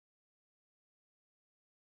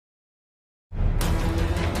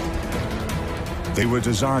They were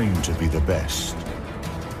designed to be the best.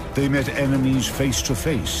 They met enemies face to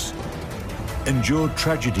face, endured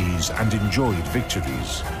tragedies and enjoyed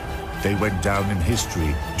victories. They went down in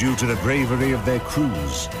history due to the bravery of their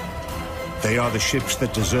crews. They are the ships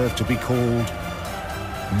that deserve to be called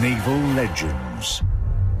naval legends.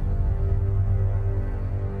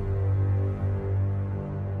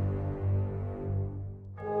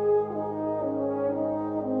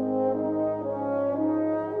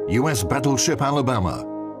 US battleship Alabama,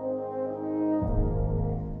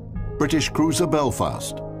 British cruiser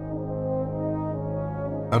Belfast,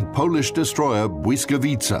 and Polish destroyer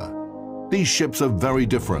Błyskawica. These ships are very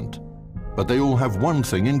different, but they all have one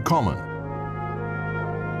thing in common.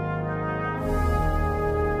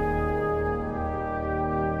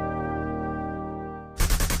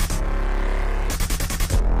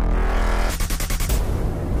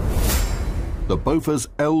 The Bofor's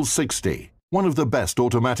L-60, one of the best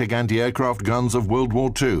automatic anti-aircraft guns of World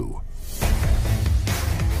War II.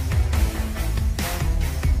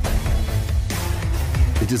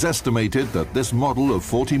 It is estimated that this model of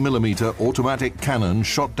 40mm automatic cannon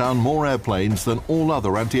shot down more airplanes than all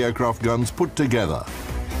other anti-aircraft guns put together.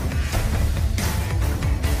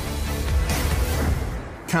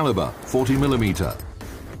 Caliber, 40mm.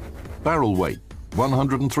 Barrel weight,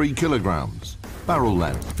 103 kilograms. Barrel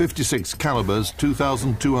length, 56 calibers,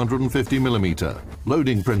 2,250mm.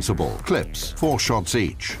 Loading principle, clips, 4 shots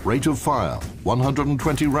each. Rate of fire,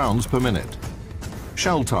 120 rounds per minute.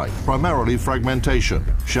 Shell type, primarily fragmentation.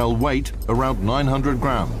 Shell weight, around 900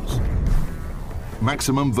 grams.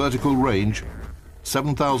 Maximum vertical range,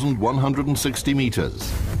 7,160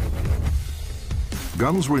 meters.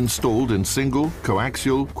 Guns were installed in single,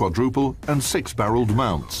 coaxial, quadruple, and 6-barreled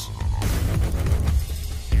mounts.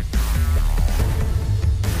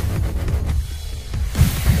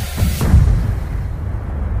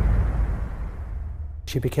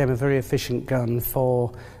 She became a very efficient gun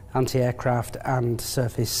for anti-aircraft and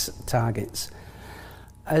surface targets.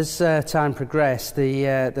 As time progressed,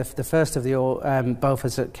 the first of the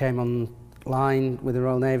Bofors that came online with the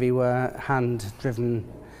Royal Navy were hand-driven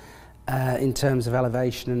in terms of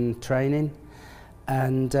elevation and training,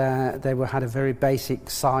 and they had a very basic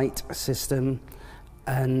sight system,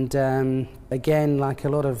 and again, like a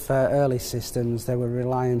lot of early systems, they were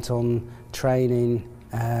reliant on training,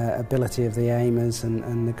 ability of the aimers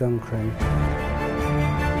and the gun crew.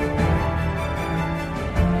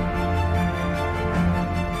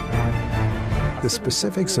 The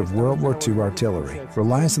specifics of World War II artillery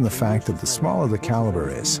relies on the fact that the smaller the caliber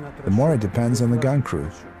is, the more it depends on the gun crew,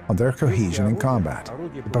 on their cohesion in combat.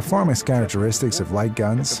 The performance characteristics of light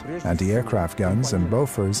guns, anti-aircraft guns, and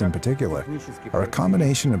Bofors in particular, are a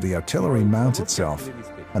combination of the artillery mount itself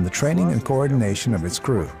and the training and coordination of its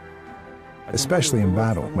crew. Especially in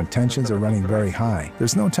battle, when tensions are running very high,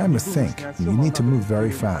 there's no time to think, and you need to move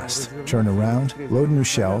very fast, turn around, load new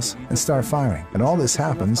shells, and start firing. And all this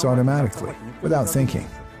happens automatically, without thinking.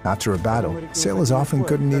 After a battle, sailors often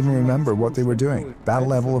couldn't even remember what they were doing. That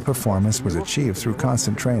level of performance was achieved through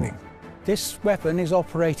constant training. This weapon is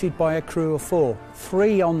operated by a crew of 4.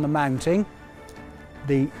 3 on the mounting,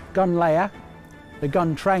 the gun layer, the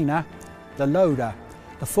gun trainer, the loader.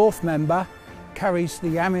 The 4th member carries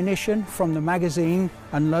the ammunition from the magazine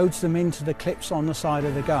and loads them into the clips on the side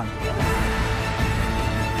of the gun.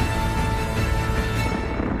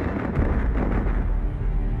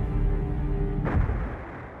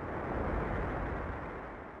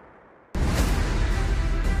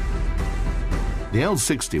 The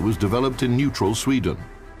L-60 was developed in neutral Sweden.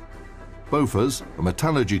 Bofors, a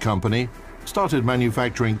metallurgy company, started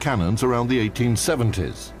manufacturing cannons around the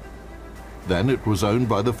 1870s. Then it was owned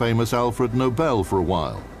by the famous Alfred Nobel for a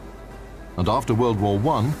while. And after World War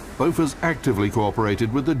I, Bofors actively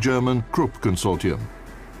cooperated with the German Krupp consortium.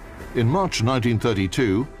 In March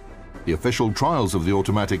 1932, the official trials of the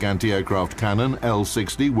automatic anti-aircraft cannon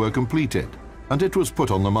L-60 were completed, and it was put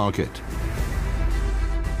on the market.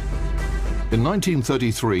 In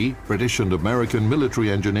 1933, British and American military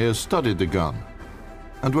engineers studied the gun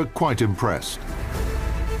and were quite impressed.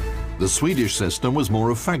 The Swedish system was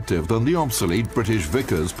more effective than the obsolete British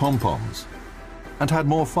Vickers pom-poms and had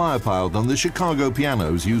more firepower than the Chicago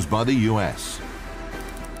pianos used by the US.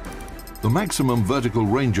 The maximum vertical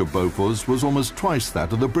range of Bofors was almost twice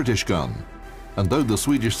that of the British gun, and though the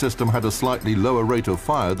Swedish system had a slightly lower rate of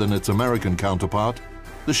fire than its American counterpart,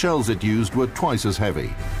 the shells it used were twice as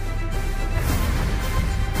heavy.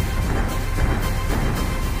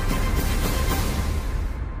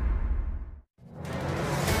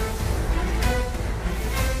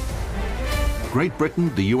 Great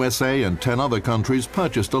Britain, the USA, and 10 other countries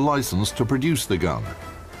purchased a license to produce the gun.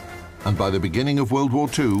 and by the beginning of World War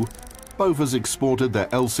II, Bofors exported their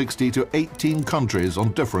L-60 to 18 countries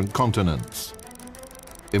on different continents.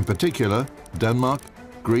 In particular, Denmark,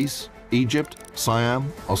 Greece, Egypt,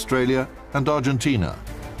 Siam, Australia, and Argentina.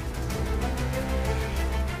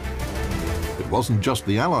 It wasn't just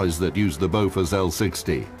the Allies that used the Bofors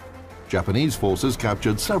L-60. Japanese forces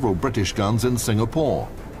captured several British guns in Singapore,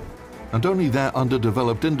 and only their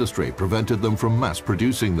underdeveloped industry prevented them from mass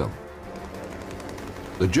producing them.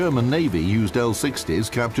 The German Navy used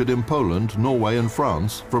L-60s captured in Poland, Norway, and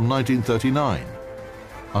France from 1939,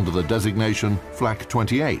 under the designation Flak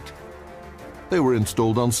 28. They were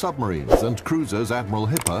installed on submarines and cruisers Admiral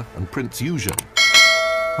Hipper and Prince Eugen.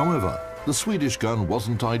 However, the Swedish gun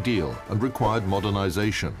wasn't ideal and required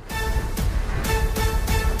modernization.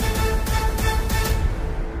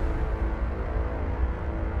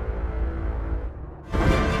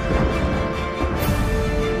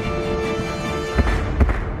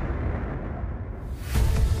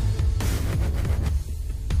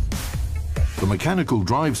 The mechanical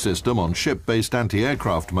drive system on ship-based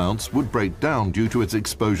anti-aircraft mounts would break down due to its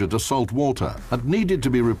exposure to salt water and needed to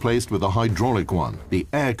be replaced with a hydraulic one. The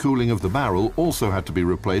air cooling of the barrel also had to be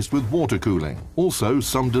replaced with water cooling. Also,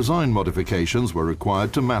 some design modifications were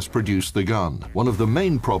required to mass-produce the gun. One of the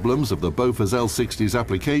main problems of the Bofors L-60's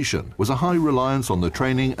application was a high reliance on the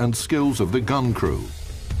training and skills of the gun crew.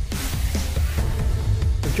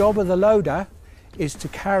 The job of the loader is to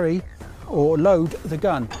carry or load the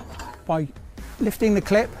gun by lifting the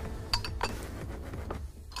clip,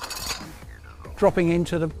 dropping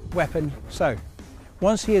into the weapon. So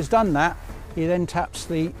once he has done that, he then taps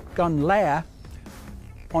the gun layer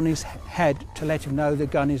on his head to let him know the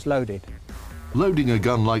gun is loaded. Loading a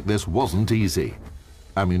gun like this wasn't easy.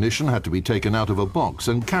 Ammunition had to be taken out of a box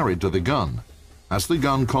and carried to the gun. As the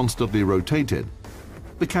gun constantly rotated,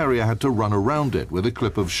 the carrier had to run around it with a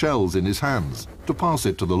clip of shells in his hands to pass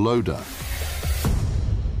it to the loader.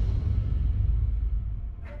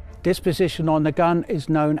 This position on the gun is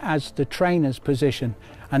known as the trainer's position,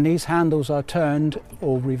 and these handles are turned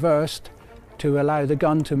or reversed to allow the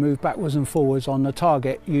gun to move backwards and forwards on the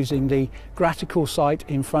target using the gratical sight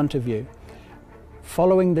in front of you.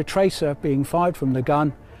 Following the tracer being fired from the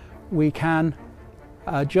gun, we can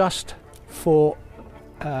adjust for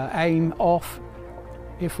aim off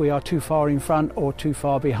if we are too far in front or too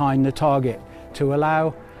far behind the target, to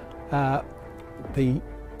allow the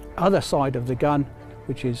other side of the gun,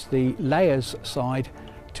 which is the layers side,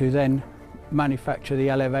 to then manufacture the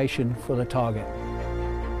elevation for the target.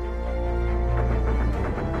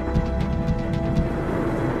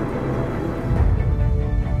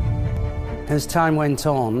 As time went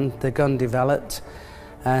on, the gun developed,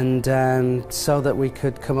 and so that we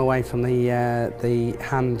could come away from the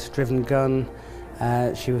hand-driven gun,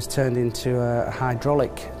 she was turned into a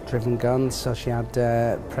hydraulic-driven gun, so she had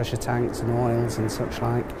pressure tanks and oils and such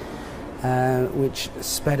like. Which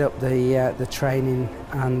sped up the training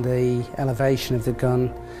and the elevation of the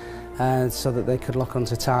gun so that they could lock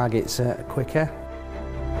onto targets quicker.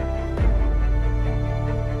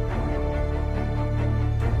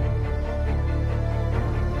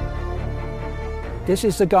 This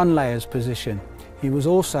is the gun layer's position. He was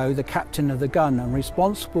also the captain of the gun and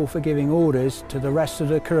responsible for giving orders to the rest of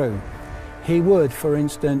the crew. He would, for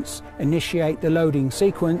instance, initiate the loading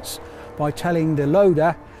sequence by telling the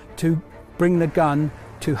loader to bring the gun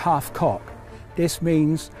to half cock. This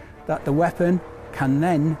means that the weapon can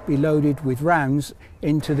then be loaded with rounds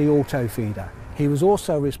into the auto feeder. He was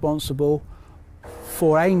also responsible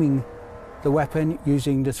for aiming the weapon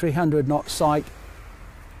using the 300-knot sight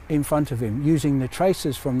in front of him, using the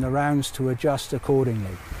tracers from the rounds to adjust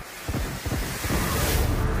accordingly.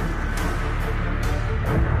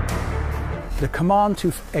 The command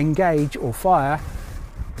to engage or fire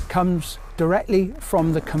comes directly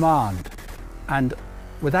from the command, and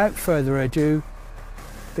without further ado,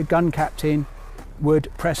 the gun captain would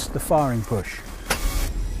press the firing push.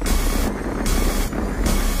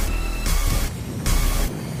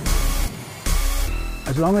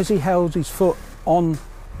 As long as he held his foot on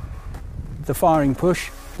the firing push,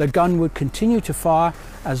 the gun would continue to fire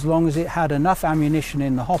as long as it had enough ammunition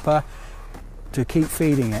in the hopper to keep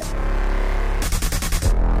feeding it.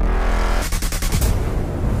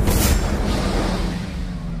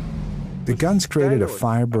 The guns created a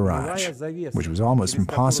fire barrage, which was almost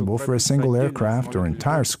impossible for a single aircraft or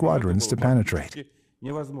entire squadrons to penetrate.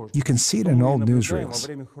 You can see it in old newsreels.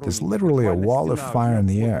 There's literally a wall of fire in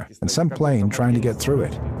the air, and some plane trying to get through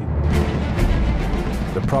it.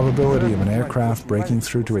 The probability of an aircraft breaking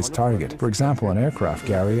through to its target, for example an aircraft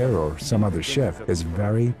carrier or some other ship, is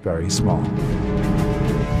very, very small.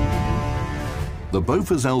 The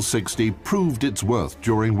Bofor's L-60 proved its worth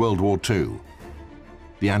during World War II.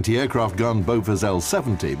 The anti-aircraft gun Bofor's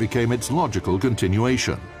L-70 became its logical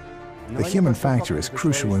continuation. The human factor is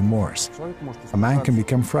crucial in wars. A man can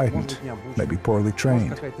become frightened, maybe poorly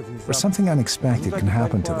trained, or something unexpected can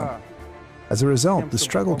happen to them. As a result, the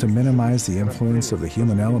struggle to minimize the influence of the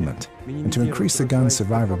human element and to increase the gun's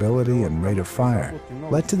survivability and rate of fire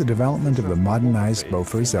led to the development of the modernized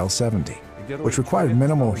Bofor's L-70, which required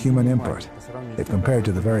minimal human input if compared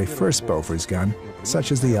to the very first Bofor's gun,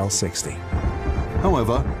 such as the L-60.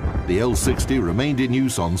 However, the L-60 remained in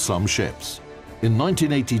use on some ships. In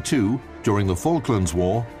 1982, during the Falklands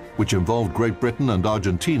War, which involved Great Britain and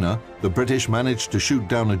Argentina, the British managed to shoot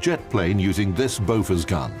down a jet plane using this Bofor's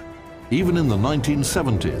gun. Even in the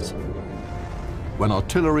 1970s, when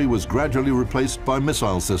artillery was gradually replaced by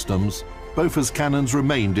missile systems, Bofor's cannons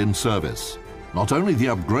remained in service. Not only the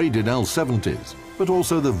upgraded L-70s, but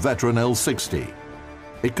also the veteran L-60.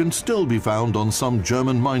 It can still be found on some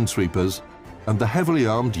German minesweepers and the heavily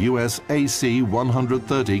armed US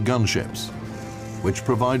AC-130 gunships, which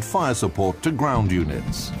provide fire support to ground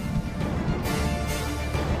units.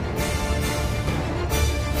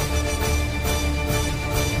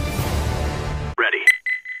 Ready.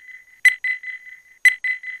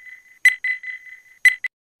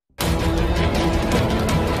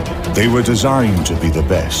 They were designed to be the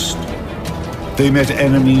best. They met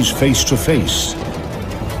enemies face to face,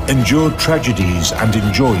 endured tragedies and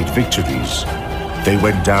enjoyed victories. They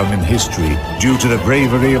went down in history due to the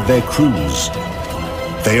bravery of their crews.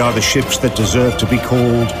 They are the ships that deserve to be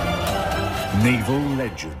called naval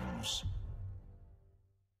legends.